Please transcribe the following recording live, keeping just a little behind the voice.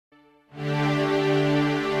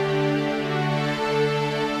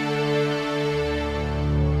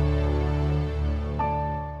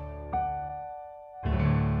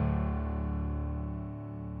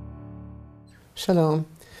Shalom.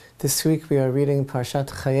 This week we are reading Parashat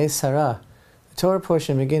Chayei Sara, the Torah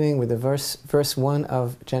portion beginning with the verse 1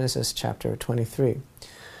 of Genesis chapter 23.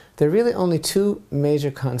 There are really only two major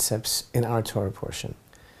concepts in our Torah portion: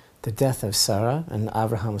 the death of Sarah and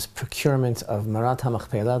Avraham's procurement of Marat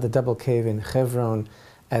HaMachpelah, the double cave in Hebron,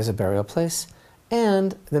 as a burial place,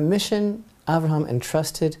 and the mission Avraham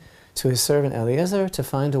entrusted to his servant Eliezer to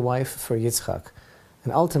find a wife for Yitzchak,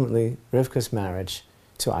 and ultimately Rivka's marriage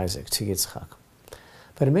to Isaac, to Yitzchak.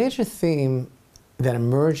 But a major theme that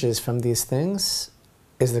emerges from these things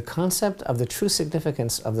is the concept of the true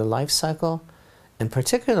significance of the life cycle, and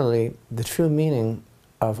particularly the true meaning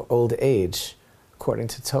of old age, according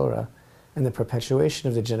to Torah, and the perpetuation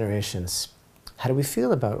of the generations. How do we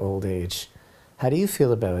feel about old age? How do you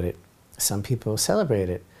feel about it? Some people celebrate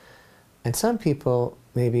it, and some people,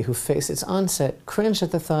 maybe who face its onset, cringe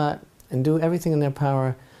at the thought and do everything in their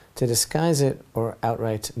power to disguise it or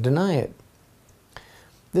outright deny it.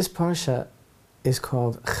 This parsha is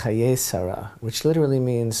called Chayei Sara, which literally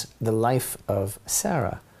means the life of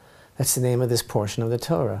Sarah. That's the name of this portion of the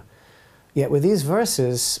Torah. Yet with these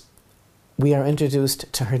verses, we are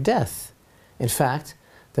introduced to her death. In fact,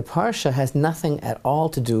 the parsha has nothing at all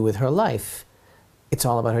to do with her life. It's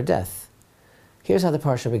all about her death. Here's how the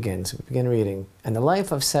parsha begins. We begin reading. And the life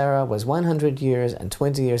of Sarah was 100 years and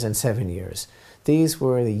 20 years and 7 years. These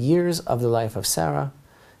were the years of the life of Sarah.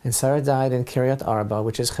 And Sarah died in Kiryat Arba,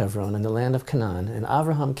 which is Hebron, in the land of Canaan. And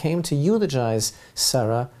Avraham came to eulogize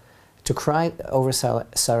Sarah, to cry over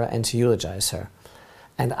Sarah and to eulogize her.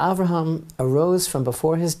 And Avraham arose from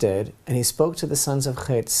before his dead, and he spoke to the sons of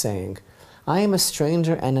Chet, saying, I am a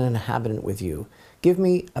stranger and an inhabitant with you. Give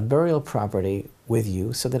me a burial property with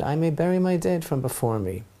you, so that I may bury my dead from before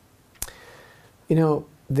me. You know,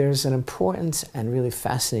 there's an important and really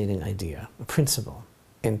fascinating idea, a principle,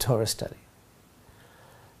 in Torah study,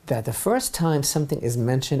 that the first time something is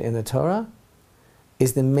mentioned in the Torah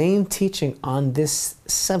is the main teaching on this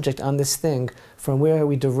subject, on this thing, from where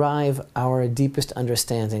we derive our deepest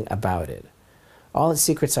understanding about it. All its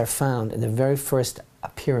secrets are found in the very first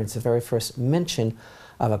appearance, the very first mention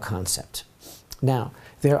of a concept. Now,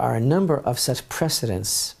 there are a number of such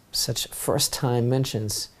precedents, such first-time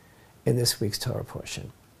mentions in this week's Torah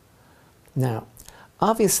portion. Now,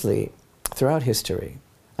 obviously, throughout history,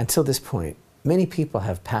 until this point, many people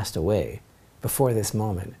have passed away before this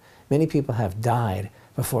moment. Many people have died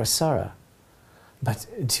before Sarah. But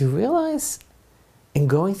do you realize, in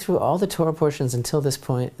going through all the Torah portions until this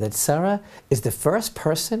point, that Sarah is the first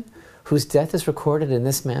person whose death is recorded in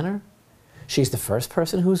this manner? She's the first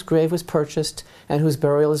person whose grave was purchased and whose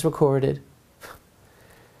burial is recorded.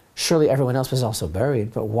 Surely everyone else was also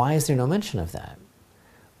buried, but why is there no mention of that?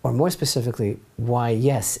 Or more specifically, why,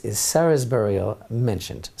 yes, is Sarah's burial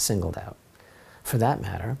mentioned, singled out? For that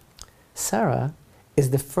matter, Sarah is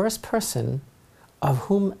the first person of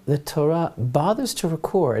whom the Torah bothers to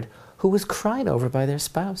record who was cried over by their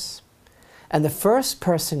spouse, and the first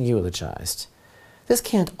person eulogized. This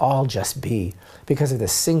can't all just be because of the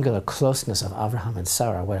singular closeness of Avraham and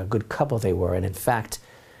Sarah, what a good couple they were, and in fact,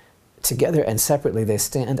 together and separately they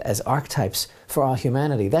stand as archetypes for all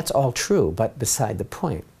humanity. That's all true, but beside the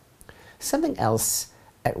point. Something else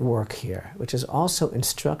at work here, which is also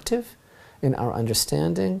instructive in our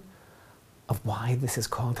understanding of why this is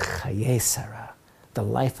called Chayei Sara, the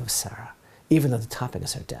life of Sarah, even though the topic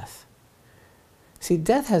is her death. See,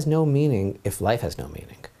 death has no meaning if life has no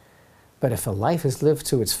meaning. But if a life is lived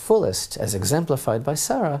to its fullest, as exemplified by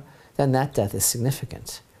Sarah, then that death is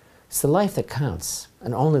significant. It's the life that counts,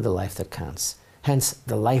 and only the life that counts. Hence,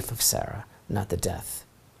 the life of Sarah, not the death.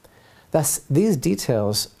 Thus, these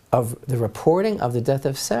details of the reporting of the death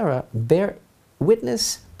of Sarah bear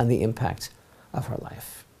witness on the impact of her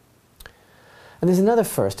life. And there's another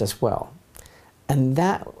first as well. And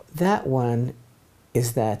that one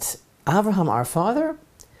is that Avraham, our father,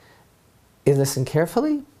 listen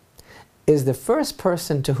carefully, is the first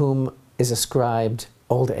person to whom is ascribed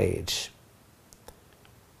old age.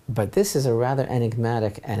 But this is a rather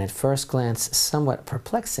enigmatic and at first glance somewhat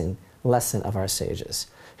perplexing lesson of our sages.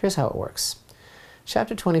 Here's how it works.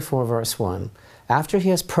 Chapter 24, verse 1, after he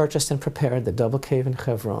has purchased and prepared the double cave in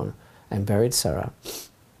Hebron and buried Sarah,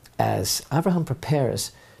 as Avraham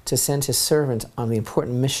prepares to send his servant on the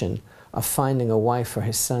important mission of finding a wife for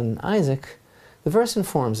his son Isaac, the verse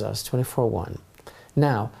informs us, 24:1,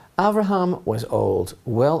 now Avraham was old,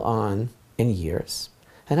 well on in years,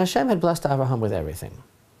 and Hashem had blessed Avraham with everything.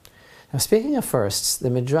 Now, speaking of firsts,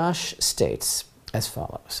 the Midrash states as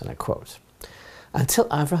follows, and I quote, until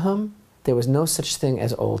Avraham, there was no such thing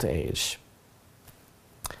as old age.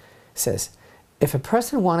 It says, if a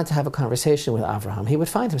person wanted to have a conversation with Avraham, he would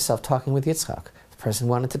find himself talking with Yitzchak. If a person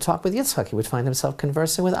wanted to talk with Yitzchak, he would find himself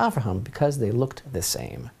conversing with Avraham because they looked the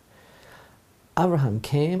same. Avraham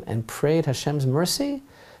came and prayed Hashem's mercy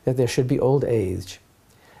that there should be old age.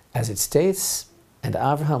 As it states, and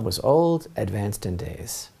Avraham was old, advanced in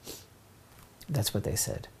days. That's what they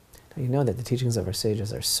said. Now, you know that the teachings of our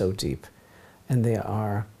sages are so deep, and they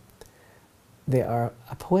are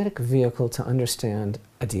a poetic vehicle to understand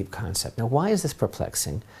a deep concept. Now, why is this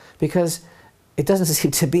perplexing? Because it doesn't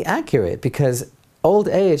seem to be accurate, because old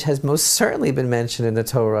age has most certainly been mentioned in the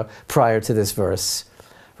Torah prior to this verse.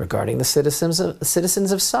 Regarding the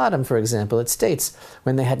citizens of Sodom, for example, it states,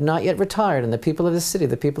 when they had not yet retired, and the people of the city,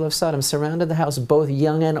 the people of Sodom, surrounded the house, both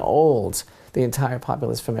young and old, the entire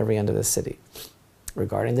populace from every end of the city.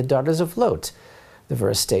 Regarding the daughters of Lot, the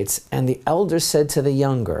verse states, and the elder said to the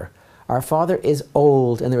younger, our father is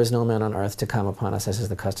old, and there is no man on earth to come upon us, as is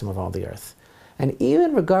the custom of all the earth. And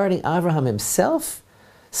even regarding Avraham himself,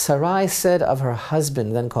 Sarai said of her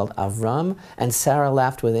husband, then called Avram, and Sarah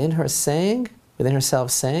laughed within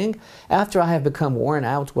herself, saying, after I have become worn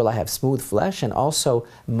out, will I have smooth flesh, and also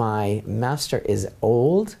my master is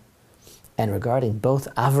old. And regarding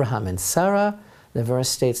both Avraham and Sarah, the verse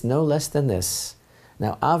states no less than this.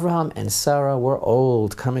 Now Avraham and Sarah were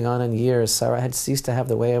old, coming on in years. Sarah had ceased to have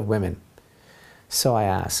the way of women. So I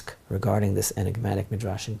ask, regarding this enigmatic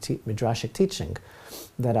midrashic teaching,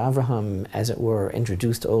 that Avraham, as it were,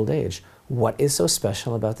 introduced old age, what is so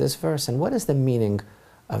special about this verse, and what is the meaning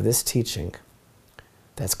of this teaching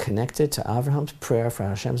that's connected to Avraham's prayer for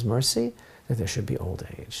Hashem's mercy, that there should be old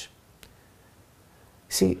age?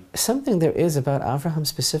 See, something there is about Avraham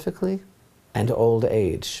specifically, and old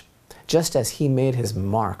age. Just as he made his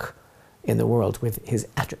mark in the world with his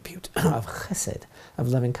attribute of chesed, of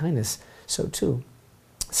loving kindness, so too,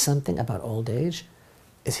 something about old age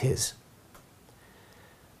is his.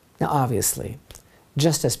 Now obviously,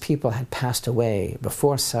 just as people had passed away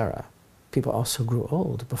before Sarah, people also grew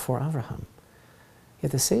old before Avraham.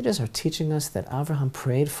 Yet the sages are teaching us that Avraham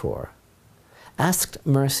prayed for, asked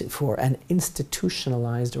mercy for, and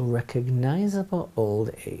institutionalized recognizable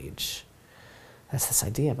old age. That's this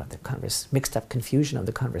idea about the mixed up confusion of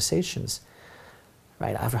the conversations.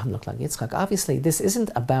 Right, Avraham looked like Yitzchak. Obviously, this isn't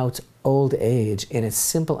about old age in its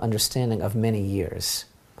simple understanding of many years,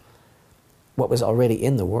 what was already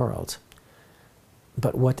in the world.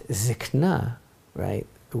 But what zikna, right,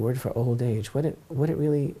 the word for old age, what it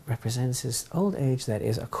really represents is old age that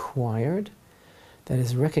is acquired, that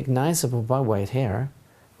is recognizable by white hair.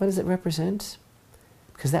 What does it represent?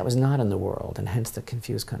 Because that was not in the world, and hence the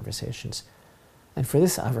confused conversations. And for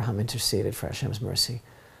this, Avraham interceded for Hashem's mercy,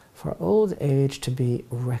 for old age to be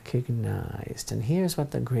recognized. And here's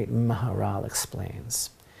what the great Maharal explains.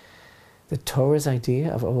 The Torah's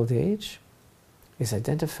idea of old age is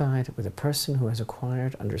identified with a person who has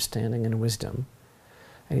acquired understanding and wisdom.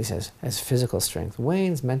 And he says, as physical strength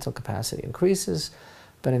wanes, mental capacity increases,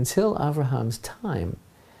 but until Avraham's time,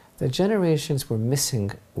 the generations were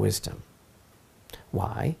missing wisdom.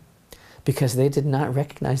 Why? Because they did not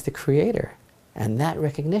recognize the Creator. And that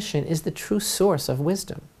recognition is the true source of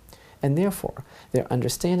wisdom. And therefore, their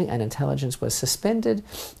understanding and intelligence was suspended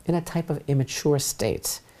in a type of immature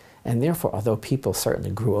state. And therefore, although people certainly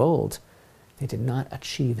grew old, they did not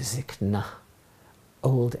achieve zikna,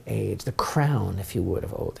 old age, the crown, if you would,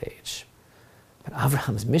 of old age. But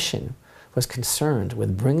Avraham's mission was concerned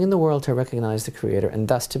with bringing the world to recognize the Creator, and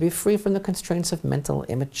thus to be free from the constraints of mental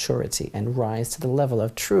immaturity and rise to the level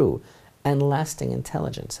of true and lasting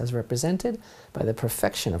intelligence, as represented by the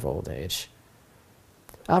perfection of old age.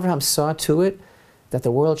 Avraham saw to it that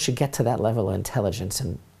the world should get to that level of intelligence,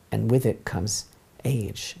 and with it comes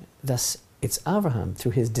age. Thus, it's Avraham,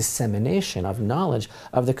 through his dissemination of knowledge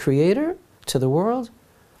of the Creator to the world,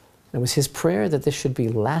 it was his prayer that this should be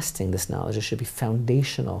lasting, this knowledge. It should be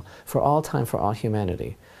foundational for all time, for all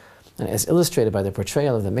humanity. And as illustrated by the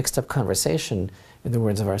portrayal of the mixed-up conversation in the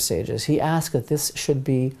words of our sages, he asked that this should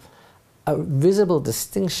be a visible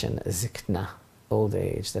distinction, zikna, old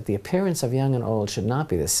age, that the appearance of young and old should not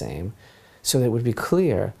be the same, so that it would be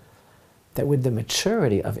clear that with the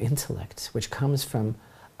maturity of intellect, which comes from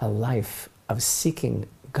a life of seeking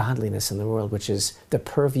godliness in the world, which is the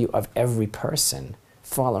purview of every person,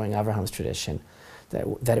 following Abraham's tradition,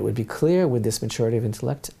 that it would be clear with this maturity of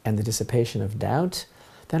intellect and the dissipation of doubt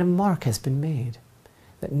that a mark has been made,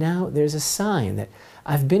 that now there's a sign that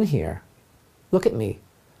I've been here, look at me,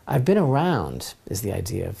 I've been around, is the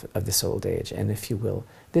idea of this old age, and if you will,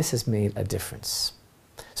 this has made a difference.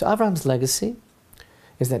 So Abraham's legacy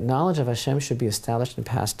is that knowledge of Hashem should be established and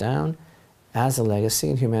passed down, as a legacy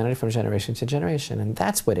in humanity from generation to generation. And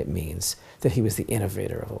that's what it means that he was the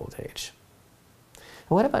innovator of old age. And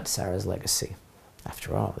what about Sarah's legacy?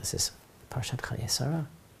 After all, this is Parashat Chayei Sara.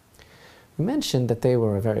 We mentioned that they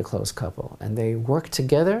were a very close couple, and they worked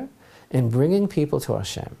together in bringing people to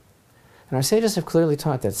Hashem. And our sages have clearly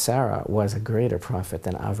taught that Sarah was a greater prophet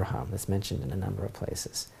than Avraham. That's mentioned in a number of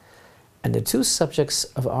places. And the two subjects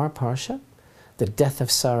of our Parsha, the death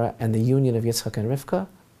of Sarah and the union of Yitzchak and Rivka,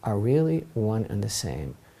 are really one and the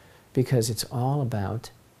same, because it's all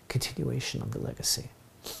about continuation of the legacy.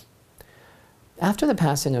 After the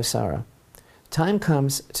passing of Sarah, time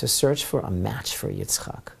comes to search for a match for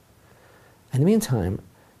Yitzchak. In the meantime,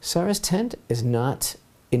 Sarah's tent is not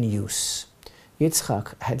in use.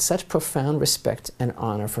 Yitzchak had such profound respect and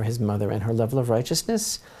honor for his mother and her level of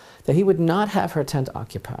righteousness that he would not have her tent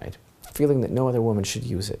occupied, feeling that no other woman should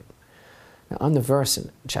use it. Now, on the verse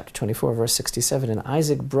in chapter 24, verse 67, and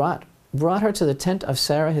Isaac brought her to the tent of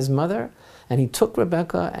Sarah, his mother, and he took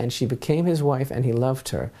Rebekah, and she became his wife, and he loved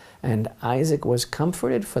her. And Isaac was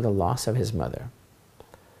comforted for the loss of his mother.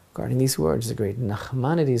 Regarding these words, the great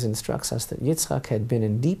Nachmanides instructs us that Yitzchak had been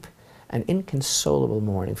in deep and inconsolable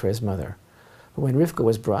mourning for his mother. But when Rivka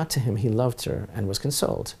was brought to him, he loved her and was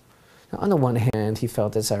consoled. Now, on the one hand, he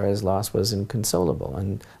felt that Sarah's loss was inconsolable,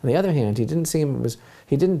 and on the other hand, he didn't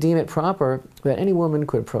deem it proper that any woman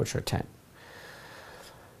could approach her tent.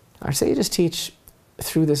 Our sages teach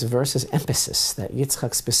through this verse's emphasis that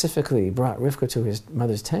Yitzchak specifically brought Rivka to his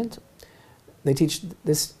mother's tent. They teach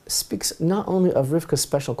this speaks not only of Rivka's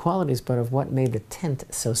special qualities, but of what made the tent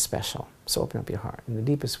so special. So open up your heart. In the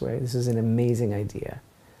deepest way, this is an amazing idea.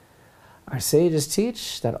 Our sages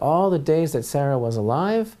teach that all the days that Sarah was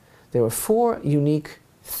alive, there were 4 unique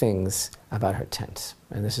things about her tent.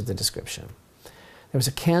 And this is the description. There was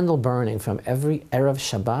a candle burning from every Erev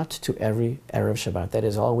Shabbat to every Erev Shabbat. That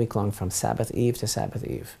is all week long, from Sabbath Eve to Sabbath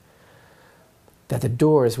Eve. That the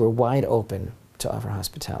doors were wide open to offer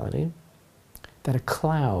hospitality. That a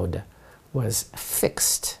cloud was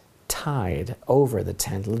fixed, tied over the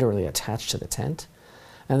tent, literally attached to the tent.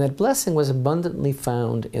 And that blessing was abundantly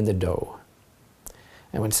found in the dough.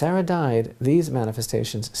 And when Sarah died, these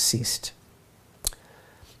manifestations ceased.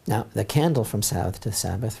 Now, the candle from Sabbath to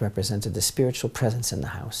Sabbath represented the spiritual presence in the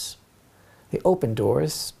house. The open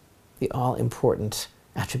doors, the all-important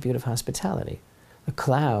attribute of hospitality. The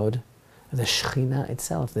cloud, the Shekhinah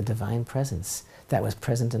itself, the divine presence that was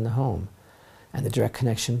present in the home, and the direct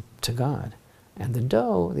connection to God. And the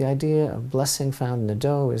dough, the idea of blessing found in the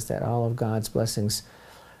dough is that all of God's blessings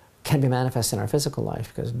can be manifest in our physical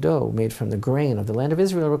life, because dough made from the grain of the land of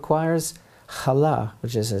Israel requires challah,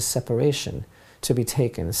 which is a separation, to be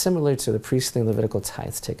taken, similar to the priestly and Levitical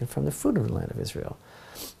tithes taken from the fruit of the land of Israel.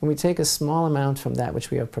 When we take a small amount from that which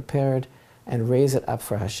we have prepared and raise it up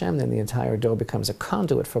for Hashem, then the entire dough becomes a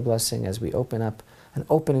conduit for blessing as we open up, an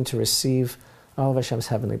opening to receive all of Hashem's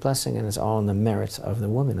heavenly blessing, and it's all in the merit of the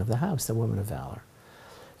woman of the house, the woman of valor.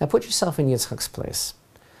 Now put yourself in Yitzchak's place.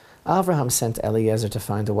 Avraham sent Eliezer to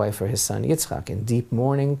find a wife for his son Yitzchak in deep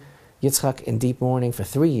mourning. Yitzchak in deep mourning for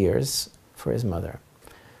 3 years for his mother.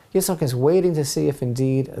 Yitzchak is waiting to see if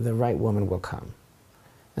indeed the right woman will come.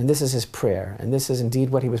 And this is his prayer. And this is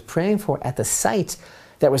indeed what he was praying for at the site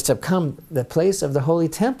that was to become the place of the Holy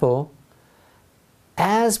Temple.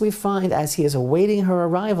 As we find, as he is awaiting her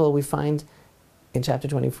arrival, we find in chapter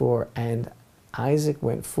 24, and Isaac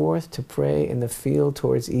went forth to pray in the field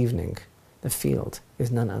towards evening. The field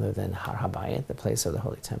is none other than Har HaBayit, the place of the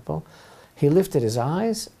Holy Temple. He lifted his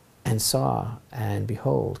eyes and saw, and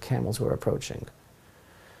behold, camels were approaching.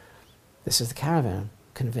 This is the caravan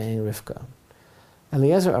conveying Rivka.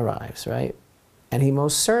 Eliezer arrives, right? And he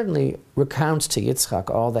most certainly recounts to Yitzchak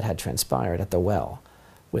all that had transpired at the well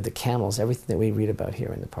with the camels, everything that we read about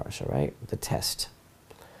here in the Parsha, right? The test.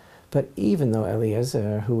 But even though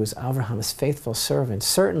Eliezer, who was Avraham's faithful servant,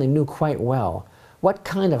 certainly knew quite well what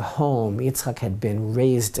kind of home Yitzchak had been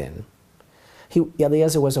raised in,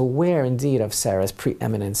 Eliezer was aware indeed of Sarah's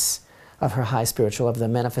preeminence, of her high spiritual, of the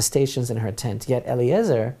manifestations in her tent. Yet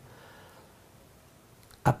Eliezer,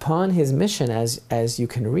 upon his mission, as you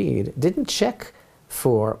can read, didn't check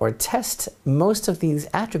for or test most of these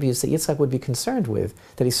attributes that Yitzchak would be concerned with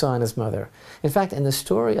that he saw in his mother. In fact, in the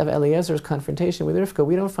story of Eliezer's confrontation with Rivka,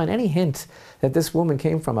 we don't find any hint that this woman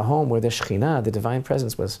came from a home where the Shekhinah, the divine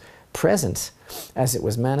presence, was present as it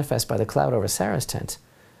was manifest by the cloud over Sarah's tent.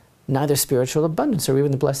 Neither spiritual abundance or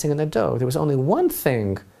even the blessing in the dough. There was only one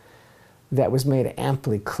thing that was made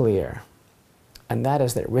amply clear, and that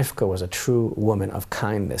is that Rivka was a true woman of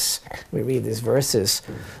kindness. We read these verses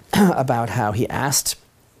about how he asked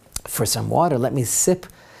for some water. Let me sip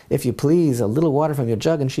if you please, a little water from your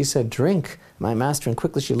jug. And she said, drink, my master. And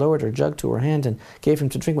quickly she lowered her jug to her hand and gave him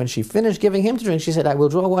to drink. When she finished giving him to drink, she said, I will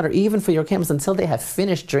draw water even for your camels until they have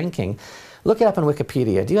finished drinking. Look it up on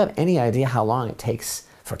Wikipedia. Do you have any idea how long it takes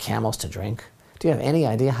for camels to drink? Do you have any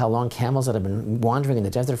idea how long camels that have been wandering in the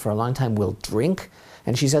desert for a long time will drink?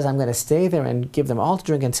 And she says, I'm going to stay there and give them all to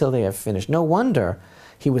drink until they have finished. No wonder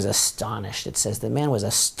he was astonished. It says the man was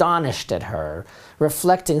astonished at her,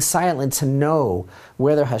 reflecting silently to know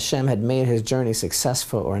whether Hashem had made his journey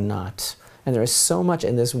successful or not. And there is so much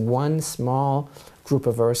in this one small group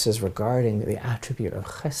of verses regarding the attribute of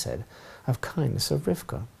chesed, of kindness, of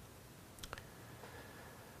Rivka.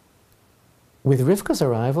 With Rivka's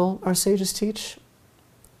arrival, our sages teach,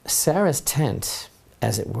 Sarah's tent,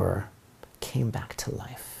 as it were, came back to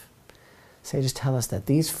life. Sages tell us that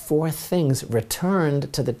these four things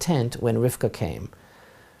returned to the tent when Rivka came.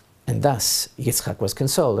 And thus, Yitzchak was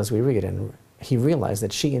consoled, as we read, and he realized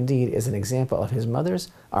that she indeed is an example of his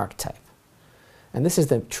mother's archetype. And this is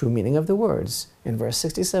the true meaning of the words. In verse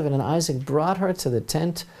 67, and Isaac brought her to the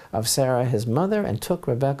tent of Sarah, his mother, and took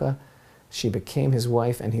Rebekah. She became his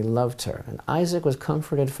wife, and he loved her. And Isaac was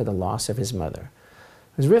comforted for the loss of his mother.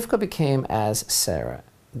 As Rivka became as Sarah,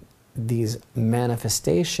 these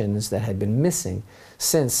manifestations that had been missing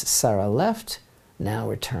since Sarah left now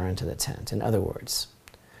returned to the tent. In other words,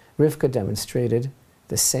 Rivka demonstrated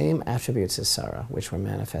the same attributes as Sarah, which were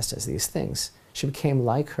manifest as these things. She became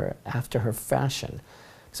like her after her fashion.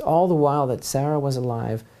 It's all the while that Sarah was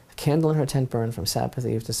alive, a candle in her tent burned from Sabbath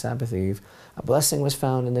eve to Sabbath eve. A blessing was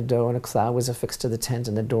found in the dough, and a cloud was affixed to the tent,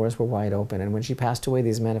 and the doors were wide open. And when she passed away,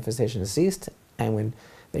 these manifestations ceased, and when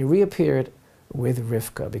they reappeared with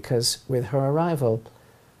Rivka, because with her arrival,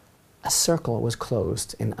 a circle was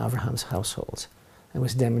closed in Avraham's household. It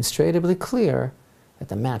was demonstrably clear that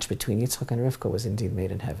the match between Yitzchak and Rivka was indeed made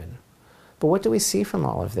in heaven. But what do we see from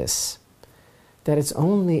all of this? That it's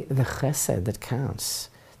only the chesed that counts.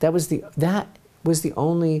 That was the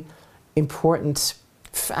only important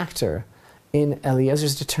factor in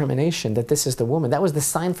Eliezer's determination that this is the woman. That was the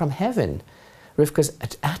sign from heaven, Rivka's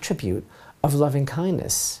attribute of loving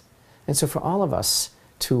kindness. And so for all of us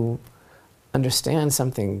to understand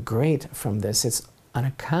something great from this, it's on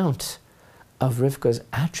account of Rivka's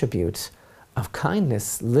attribute of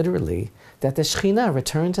kindness, literally, that the Shekhinah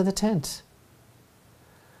returned to the tent.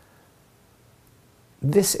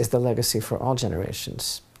 This is the legacy for all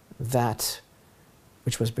generations, that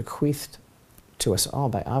which was bequeathed to us all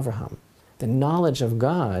by Avraham. The knowledge of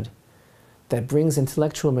God that brings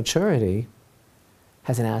intellectual maturity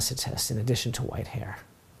has an acid test in addition to white hair.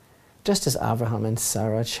 Just as Avraham and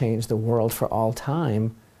Sarah changed the world for all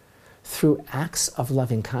time through acts of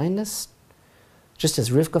loving kindness, just as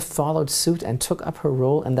Rivka followed suit and took up her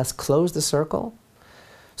role and thus closed the circle,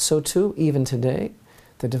 so too, even today,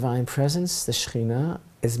 the divine presence, the Shekhinah,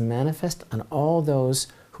 is manifest on all those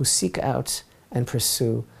who seek out and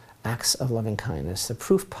pursue acts of loving kindness, the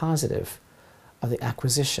proof positive of the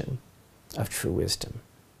acquisition of true wisdom.